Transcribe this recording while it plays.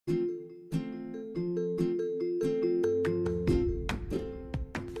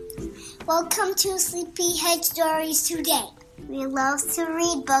Welcome to Sleepyhead Stories today. We love to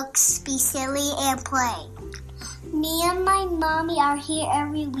read books, be silly, and play. Me and my mommy are here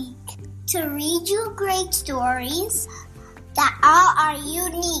every week to read you great stories that all are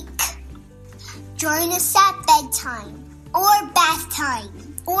unique. Join us at bedtime, or bath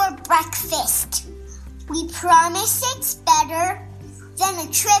time, or breakfast. We promise it's better than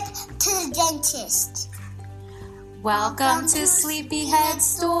a trip to the dentist. Welcome to Sleepyhead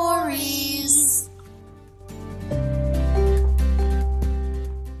Stories.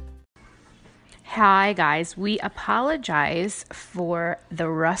 Hi guys, we apologize for the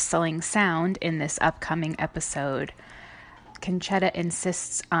rustling sound in this upcoming episode. Conchetta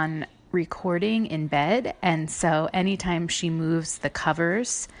insists on recording in bed, and so anytime she moves the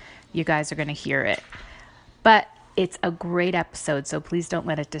covers, you guys are going to hear it. But it's a great episode, so please don't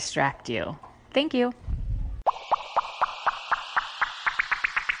let it distract you. Thank you.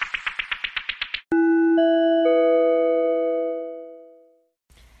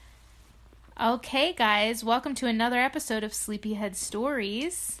 Okay, guys, welcome to another episode of Sleepyhead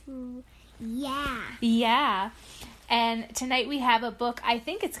Stories. Yeah. And tonight we have a book. I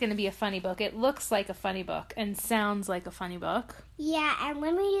think it's going to be a funny book. It looks like a funny book and sounds like a funny book. Yeah, and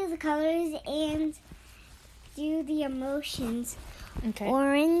let me do the colors and do the emotions. Okay.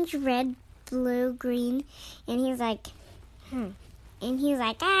 Orange, red, blue, green. And he's like, And he's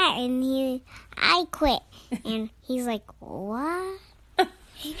like, I quit. And he's like, what?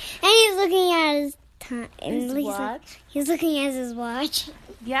 And he's looking at his time. His watch? He's looking at his watch.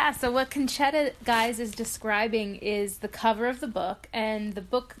 Yeah, so what Conchetta, guys, is describing is the cover of the book, and the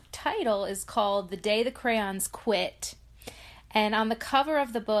book title is called The Day the Crayons Quit. And on the cover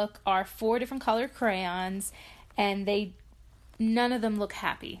of the book are 4 different colored crayons, and none of them look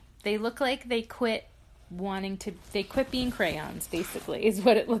happy. They look like they quit being crayons, basically, is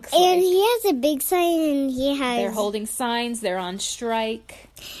what it looks like. And he has a big sign, and they're holding signs, they're on strike.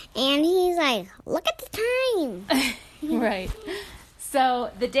 And he's like, look at the time. Right.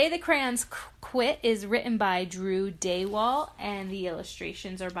 So, The Day the Crayons Quit is written by Drew Daywall, and the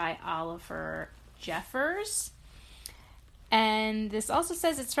illustrations are by Oliver Jeffers. And this also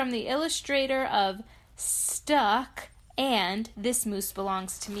says it's from the illustrator of Stuck and This Moose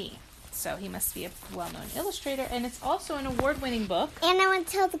Belongs to Me. So he must be a well-known illustrator, and it's also an award-winning book. And I want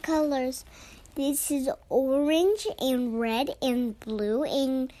to tell the colors. This is orange and red and blue,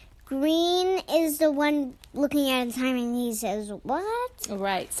 and green is the one looking at the time, and he says, what?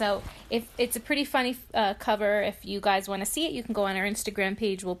 Right, so if it's a pretty funny cover. If you guys want to see it, you can go on our Instagram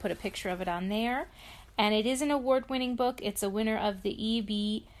page. We'll put a picture of it on there. And it is an award-winning book. It's a winner of the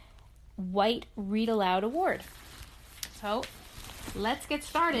E.B. White Read Aloud Award. So let's get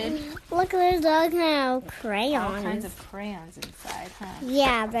started. Look, there's all kinds of crayons. All kinds of crayons inside, huh?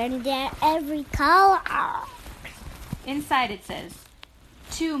 Yeah, but they're every color. Inside it says,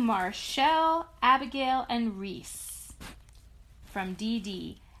 to Marshall, Abigail, and Reese from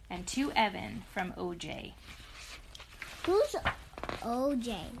D.D. and to Evan from O.J. Who's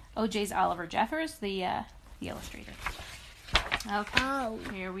O.J.? O.J.'s Oliver Jeffers, the illustrator.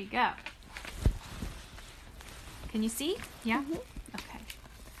 Okay, Here we go. Can you see? Yeah? Mm-hmm. Okay.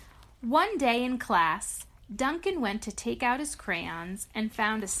 One day in class, Duncan went to take out his crayons and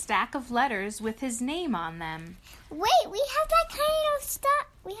found a stack of letters with his name on them. Wait, we have that kind of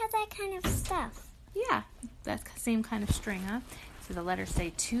stuff. Yeah, that same kind of string, huh? So the letters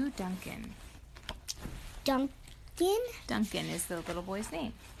say, to Duncan. Duncan? Duncan is the little boy's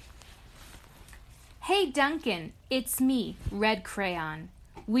name. Hey, Duncan, it's me, Red Crayon.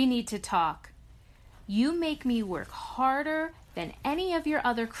 We need to talk. You make me work harder than any of your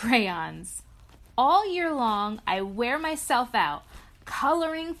other crayons. All year long, I wear myself out,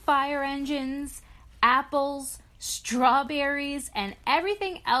 coloring fire engines, apples, strawberries, and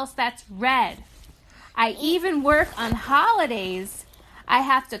everything else that's red. I even work on holidays. I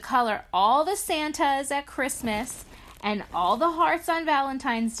have to color all the Santas at Christmas and all the hearts on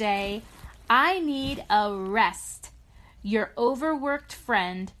Valentine's Day. I need a rest. Your overworked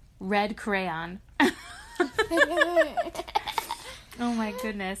friend, Red Crayon. Oh my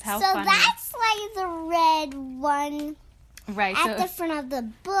goodness, how funny. So that's like the red one right, at the front of the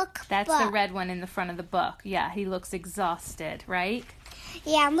book. That's the red one in the front of the book. Yeah, he looks exhausted, right?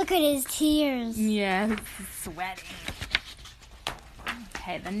 Yeah, look at his tears. Yeah, he's sweating.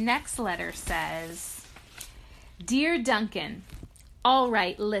 Okay, the next letter says, Dear Duncan, all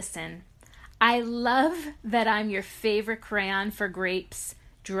right, listen. I love that I'm your favorite crayon for grapes,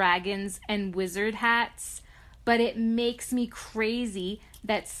 dragons, and wizard hats, but it makes me crazy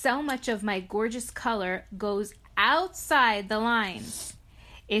that so much of my gorgeous color goes outside the lines.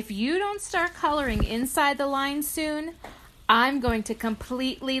 If you don't start coloring inside the line soon, I'm going to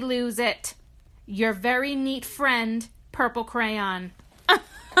completely lose it. Your very neat friend, Purple Crayon.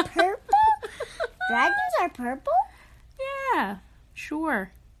 Purple? Dragons are purple? Yeah,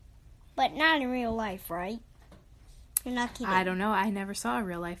 sure. But not in real life, right? You're not kidding. I don't know. I never saw a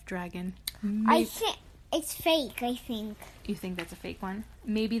real life dragon. I think it's fake, I think. You think that's a fake one?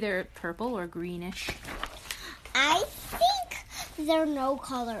 Maybe they're purple or greenish. I think they're no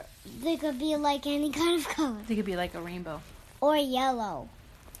color. They could be like any kind of color. They could be like a rainbow. Or yellow.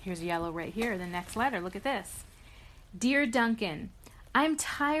 Here's yellow right here, the next letter. Look at this. Dear Duncan, I'm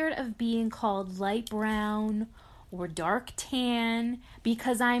tired of being called light brown or dark tan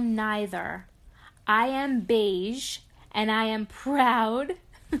because I'm neither. I am beige and I am proud.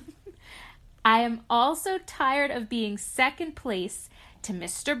 I am also tired of being second place to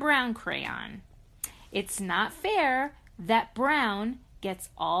Mr. Brown Crayon. It's not fair that Brown gets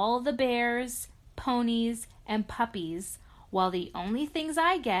all the bears, ponies, and puppies, while the only things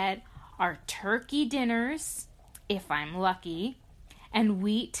I get are turkey dinners, if I'm lucky, and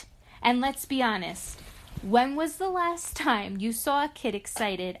wheat. And let's be honest, when was the last time you saw a kid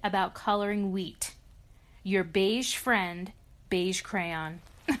excited about coloring wheat? Your beige friend, Beige Crayon.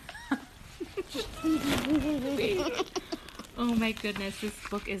 Oh my goodness, this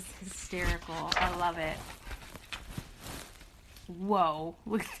book is hysterical. I love it. Whoa,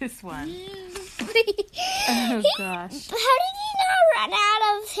 look at this one. Oh gosh. How did he not run out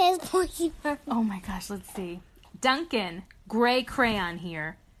of his pointy marker? Oh my gosh, let's see. Duncan, Gray Crayon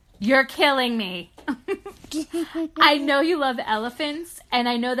here. You're killing me. I know you love elephants, and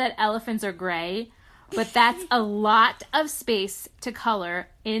I know that elephants are gray, but that's a lot of space to color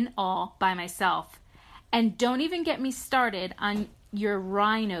in all by myself. And don't even get me started on your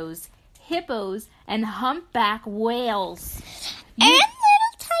rhinos, hippos, and humpback whales. And little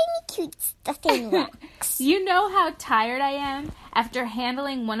tiny cute stuffing rocks. You know how tired I am after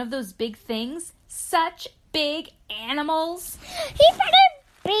handling one of those big things? Such big animals. He better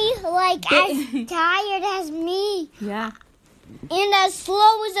be like as tired as me. Yeah. And as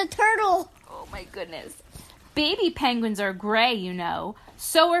slow as a turtle. Oh my goodness. Baby penguins are gray, you know.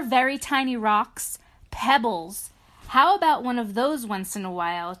 So are very tiny rocks, pebbles. How about one of those once in a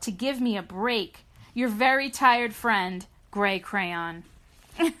while to give me a break? Your very tired friend, Gray Crayon.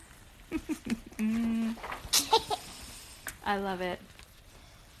 I love it.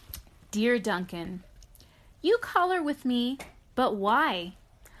 Dear Duncan, you color with me, but why?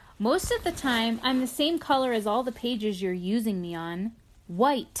 Most of the time, I'm the same color as all the pages you're using me on,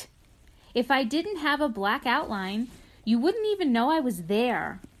 white. If I didn't have a black outline, you wouldn't even know I was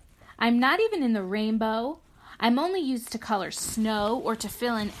there. I'm not even in the rainbow. I'm only used to color snow or to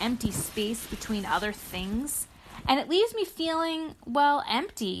fill in empty space between other things. And it leaves me feeling, well,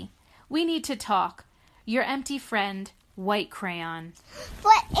 empty. We need to talk. Your empty friend, White Crayon.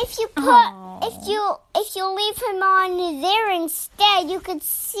 But if you if you leave him on there instead, you could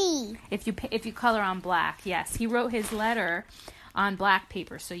see. If you color on black, yes. He wrote his letter on black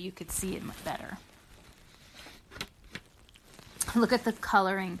paper so you could see it better. Look at the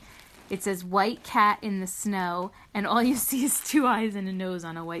coloring. It says white cat in the snow, and all you see is 2 eyes and a nose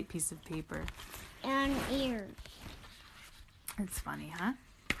on a white piece of paper. And ears. It's funny, huh?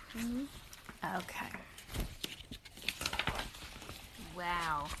 Mm-hmm. Okay.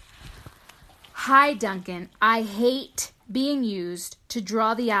 Wow. Hi, Duncan. I hate being used to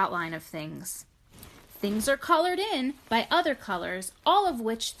draw the outline of things. Things are colored in by other colors, all of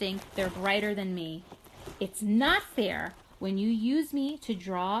which think they're brighter than me. It's not fair when you use me to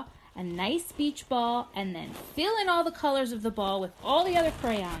draw a nice beach ball and then fill in all the colors of the ball with all the other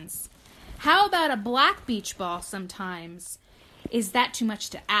crayons. How about a black beach ball sometimes? Is that too much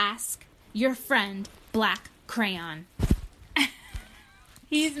to ask? Your friend, Black Crayon.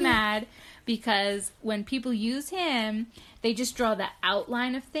 He's mad because when people use him, they just draw the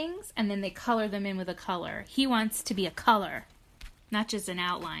outline of things and then they color them in with a color. He wants to be a color, not just an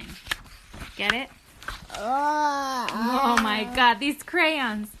outline. Get it? Oh my God, these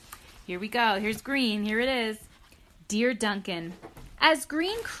crayons. Here we go. Here's green. Here it is. Dear Duncan, as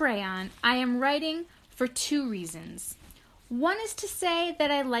Green Crayon, I am writing for 2 reasons. One is to say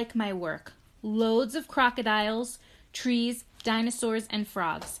that I like my work. Loads of crocodiles, trees, dinosaurs, and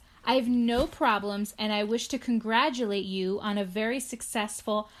frogs. I have no problems, and I wish to congratulate you on a very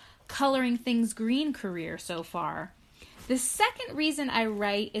successful coloring things green career so far. The second reason I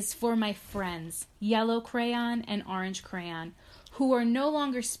write is for my friends, Yellow Crayon and Orange Crayon, who are no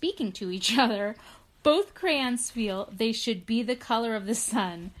longer speaking to each other. Both crayons feel they should be the color of the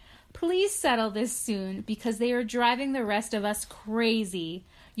sun. Please settle this soon because they are driving the rest of us crazy.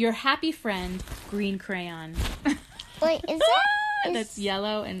 Your happy friend, Green Crayon. Wait, is that... That's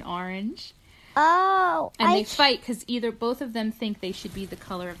yellow and orange. Oh. And they fight because either both of them think they should be the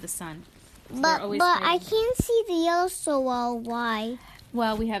color of the sun. So but I can't see the yellow so well. Why?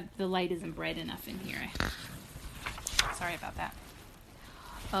 Well, the light isn't bright enough in here. Sorry about that.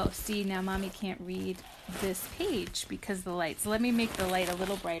 Oh, see, now Mommy can't read this page because of the light. So let me make the light a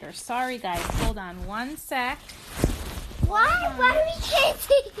little brighter. Sorry, guys. Hold on one sec. Why? Why we can't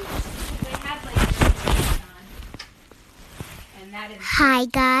see? They have like on. And that is... Hi,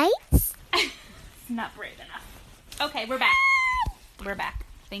 guys. It's not bright enough. Okay, we're back. We're back.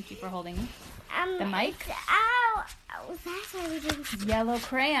 Thank you for holding the mic. Ow. That's why we didn't see. Yellow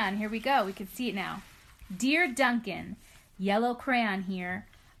crayon. Here we go. We can see it now. Dear Duncan, yellow crayon here.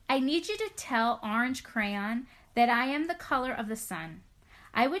 I need you to tell orange crayon that I am the color of the sun.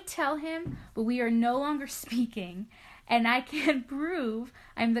 I would tell him, but we are no longer speaking, and I can prove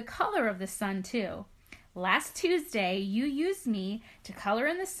I'm the color of the sun too. Last Tuesday, you used me to color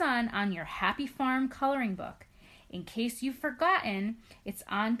in the sun on your Happy Farm coloring book. In case you've forgotten, it's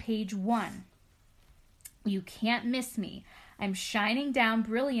on page 1. You can't miss me. I'm shining down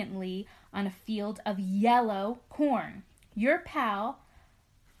brilliantly on a field of yellow corn. Your pal,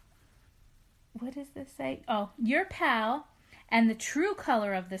 what does this say? Oh, your pal and the true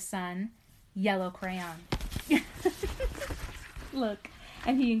color of the sun, yellow crayon. Look,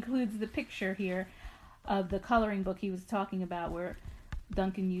 and he includes the picture here of the coloring book he was talking about where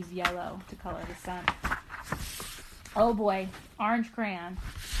Duncan used yellow to color the sun. Oh boy, orange crayon.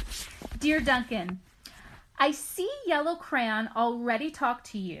 Dear Duncan, I see yellow crayon already talked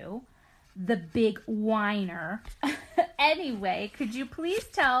to you, the big whiner. Anyway, could you please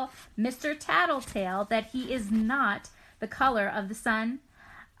tell Mr. Tattletale that he is not the color of the sun?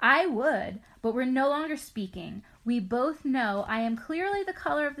 I would, but we're no longer speaking. We both know I am clearly the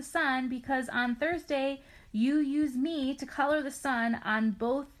color of the sun because on Thursday you used me to color the sun on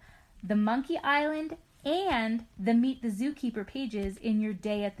both the Monkey Island and the Meet the Zookeeper pages in your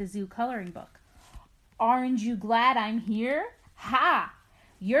Day at the Zoo coloring book. Aren't you glad I'm here? Ha!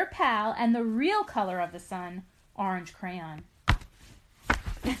 Your pal and the real color of the sun, orange crayon.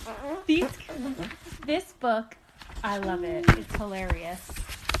 This book, I love it. It's hilarious.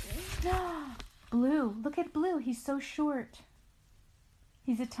 Blue. Look at Blue. He's so short.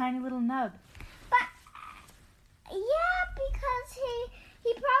 He's a tiny little nub. But, yeah, because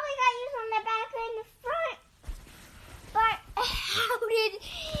he probably got used on the back and the front. But how did...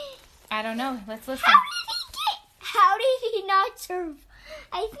 I don't know. Let's listen. How did he not survive?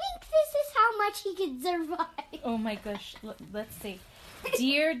 I think this is how much he can survive. Oh my gosh. Let's see.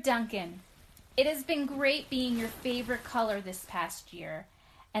 Dear Duncan, it has been great being your favorite color this past year,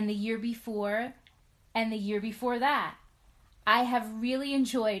 and the year before, and the year before that. I have really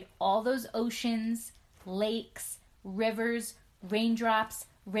enjoyed all those oceans, lakes, rivers, raindrops,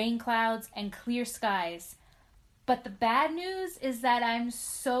 rain clouds, and clear skies. But the bad news is that I'm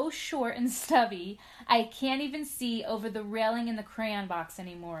so short and stubby, I can't even see over the railing in the crayon box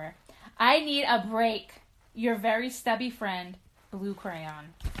anymore. I need a break. Your very stubby friend, Blue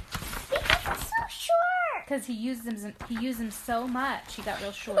Crayon. Because he's so short. Because he used them so much. He got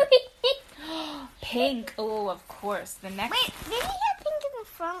real short. Pink. Oh, of course. The next. Wait, did he have pink in the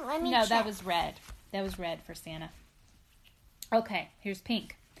front? Let me check. That was red. That was red for Santa. Okay, here's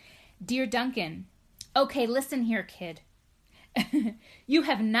pink. Dear Duncan. Okay, listen here, kid. You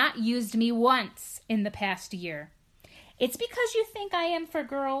have not used me once in the past year. It's because you think I am for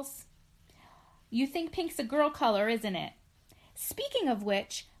girls. You think pink's a girl color, isn't it? Speaking of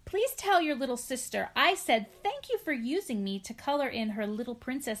which, please tell your little sister I said thank you for using me to color in her Little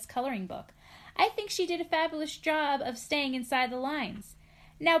Princess coloring book. I think she did a fabulous job of staying inside the lines.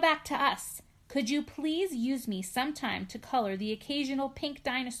 Now back to us. Could you please use me sometime to color the occasional pink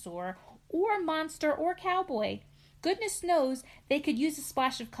dinosaur or monster or cowboy? Goodness knows they could use a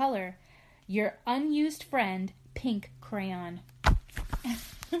splash of color. Your unused friend, Pink Crayon.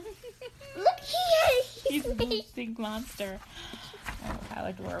 Look here! He's a little pink monster. Oh, how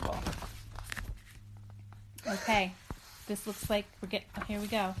adorable. Okay, this looks like here we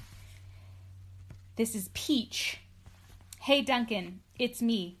go. This is Peach. Hey Duncan, it's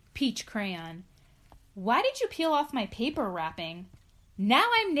me, Peach Crayon. Why did you peel off my paper wrapping? Now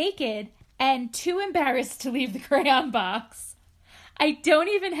I'm naked and too embarrassed to leave the crayon box. I don't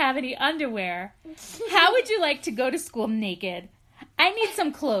even have any underwear. How would you like to go to school naked? I need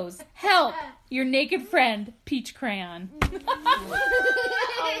some clothes. Help! Your naked friend, Peach Crayon.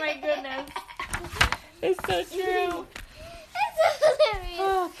 Oh my goodness. It's so true. That's hilarious.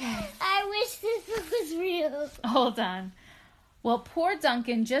 Okay. Hold on. Well, poor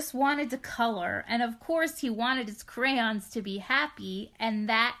Duncan just wanted to color, and of course he wanted his crayons to be happy, and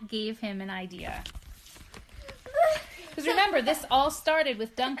that gave him an idea. Because remember, this all started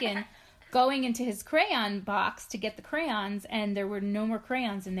with Duncan going into his crayon box to get the crayons, and there were no more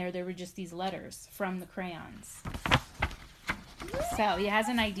crayons in there. There were just these letters from the crayons. So he has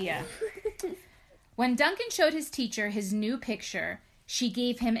an idea. When Duncan showed his teacher his new picture, she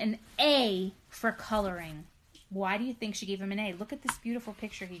gave him an A for coloring. Why do you think she gave him an A? Look at this beautiful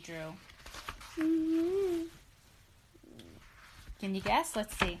picture he drew. Mm-hmm. Can you guess?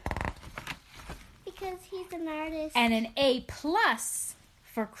 Let's see. Because he's an artist. And an A plus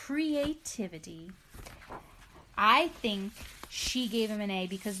for creativity. I think she gave him an A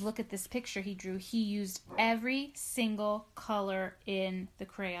because look at this picture he drew. He used every single color in the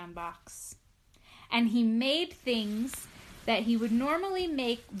crayon box. And he made things that he would normally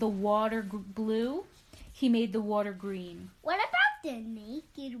make the water blue. He made the water green. What about the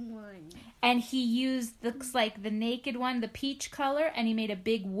naked one? And he used, looks like the naked one, the peach color, and he made a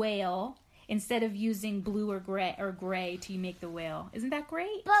big whale instead of using blue or gray to make the whale. Isn't that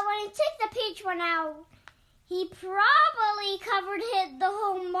great? But when he took the peach one out, he probably covered the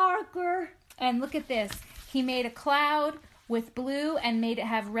whole marker. And look at this. He made a cloud with blue and made it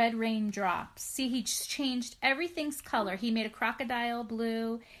have red raindrops. See, he just changed everything's color. He made a crocodile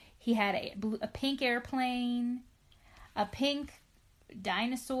blue. He had a pink airplane, a pink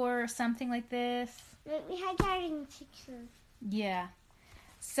dinosaur or something like this. We had that in the picture. Yeah.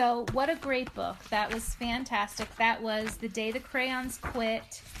 So what a great book. That was fantastic. That was The Day the Crayons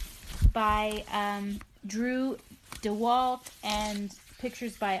Quit by Drew DeWalt and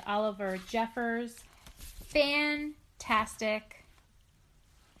pictures by Oliver Jeffers. Fantastic.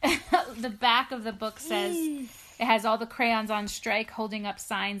 The back of the book says it has all the crayons on strike holding up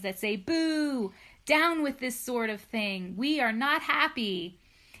signs that say, "Boo! Down with this sort of thing. We are not happy."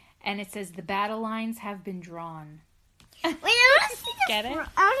 And it says, "The battle lines have been drawn." Wait, I want to see the Get it? front.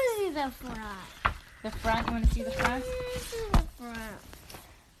 I want to see the front. The front? You want to see the front? I want to see the front.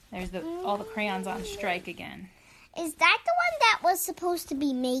 There's all the crayons on strike again. Is that the one that was supposed to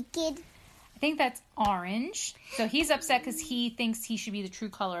be naked? I think that's orange. So he's upset because he thinks he should be the true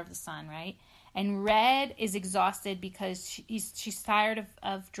color of the sun, right? And red is exhausted because she's tired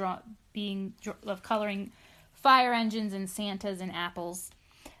of coloring fire engines and Santas and apples.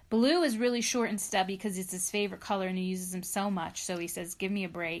 Blue is really short and stubby because it's his favorite color and he uses them so much. So he says, "Give me a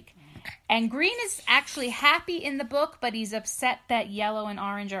break." And green is actually happy in the book, but he's upset that yellow and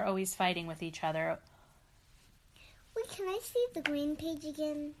orange are always fighting with each other. Wait, can I see the green page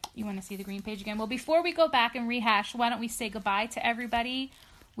again? You want to see the green page again? Well, before we go back and rehash, why don't we say goodbye to everybody?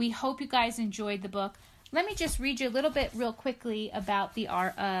 We hope you guys enjoyed the book. Let me just read you a little bit real quickly about the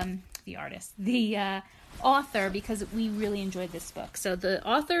author, because we really enjoyed this book. So the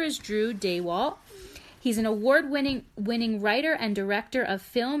author is Drew DeWalt. He's an award-winning writer and director of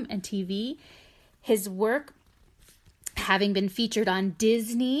film and TV. His work having been featured on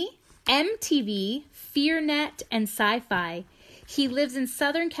Disney, MTV, FearNet, and Sci-Fi. He lives in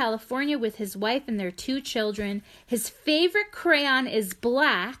Southern California with his wife and their 2 children. His favorite crayon is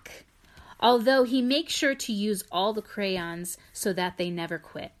black, although he makes sure to use all the crayons so that they never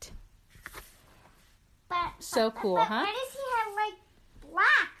quit. So cool, huh? Why does he have,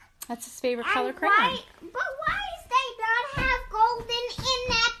 black? That's his favorite color crayon. But why does they not have golden in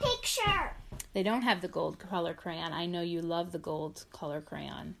that picture? They don't have the gold color crayon. I know you love the gold color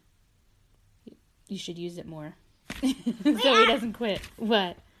crayon. You should use it more. So he doesn't quit.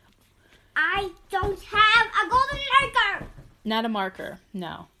 What? I don't have a golden marker. Not a marker,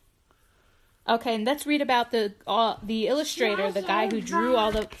 no. Okay, and let's read about the illustrator, the guy who drew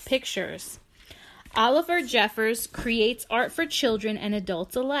all the pictures. Oliver Jeffers creates art for children and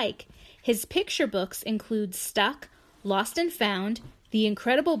adults alike. His picture books include Stuck, Lost and Found, The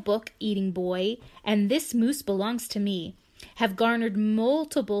Incredible Book Eating Boy, and This Moose Belongs to Me, have garnered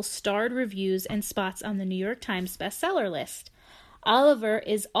multiple starred reviews and spots on the New York Times bestseller list. Oliver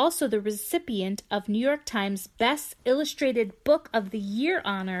is also the recipient of New York Times Best Illustrated Book of the Year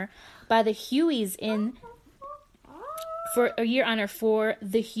honor by the Hueys for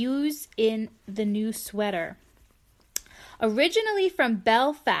The Hues in the New Sweater. Originally from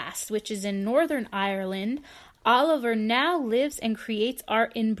Belfast, which is in Northern Ireland, Oliver now lives and creates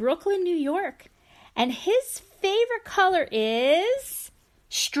art in Brooklyn, New York. And his favorite color is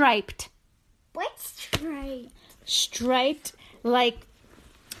striped. What's striped? Striped,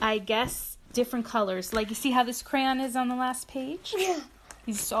 I guess, different colors. Like, you see how this crayon is on the last page? Yeah.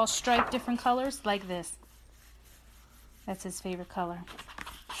 He's all striped different colors, like this. That's his favorite color.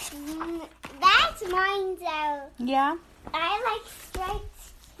 That That's mine, though. Yeah? I like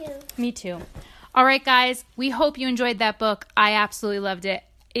stripes, too. Me too. All right, guys. We hope you enjoyed that book. I absolutely loved it.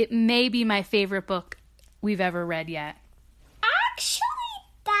 It may be my favorite book we've ever read yet. Actually,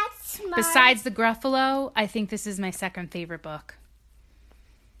 that's mine. Besides The Gruffalo, I think this is my second favorite book.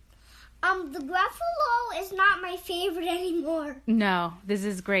 The Gruffalo is not my favorite anymore. No, this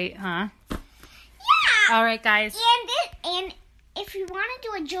is great, huh? Yeah! All right, guys. And if you want to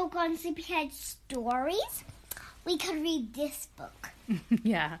do a joke on Sleepyhead Stories, we could read this book.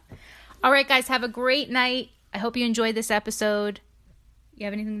 Yeah. All right, guys, have a great night. I hope you enjoyed this episode. You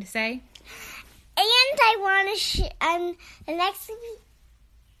have anything to say? And I want to the next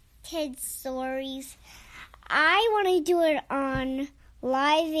Sleepyhead Stories, I want to do it on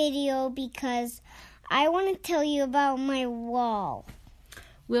live video because I want to tell you about my wall.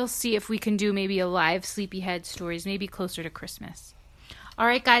 We'll see if we can do maybe a live Sleepyhead Stories, maybe closer to Christmas. All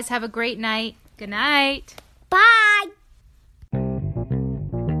right, guys, have a great night. Good night. Bye.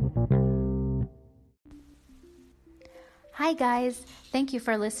 Hi, guys. Thank you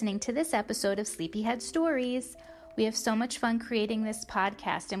for listening to this episode of Sleepyhead Stories. We have so much fun creating this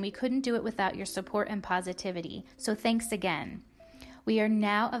podcast, and we couldn't do it without your support and positivity. So thanks again. We are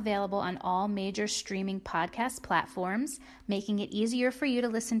now available on all major streaming podcast platforms, making it easier for you to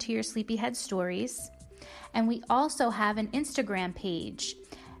listen to your Sleepyhead Stories. And we also have an Instagram page.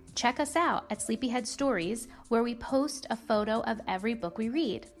 Check us out at Sleepyhead Stories, where we post a photo of every book we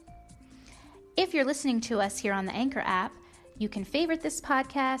read. If you're listening to us here on the Anchor app, you can favorite this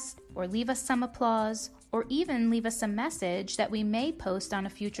podcast or leave us some applause or even leave us a message that we may post on a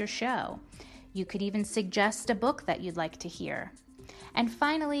future show. You could even suggest a book that you'd like to hear. And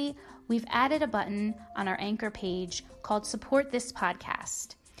finally, we've added a button on our Anchor page called Support This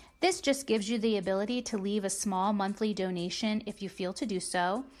Podcast. This just gives you the ability to leave a small monthly donation if you feel to do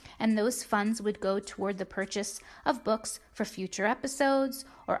so, and those funds would go toward the purchase of books for future episodes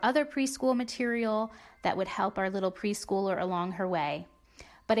or other preschool material that would help our little preschooler along her way.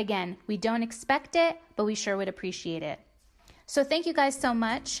 But again, we don't expect it, but we sure would appreciate it. So thank you guys so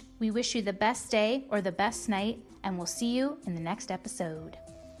much. We wish you the best day or the best night, and we'll see you in the next episode.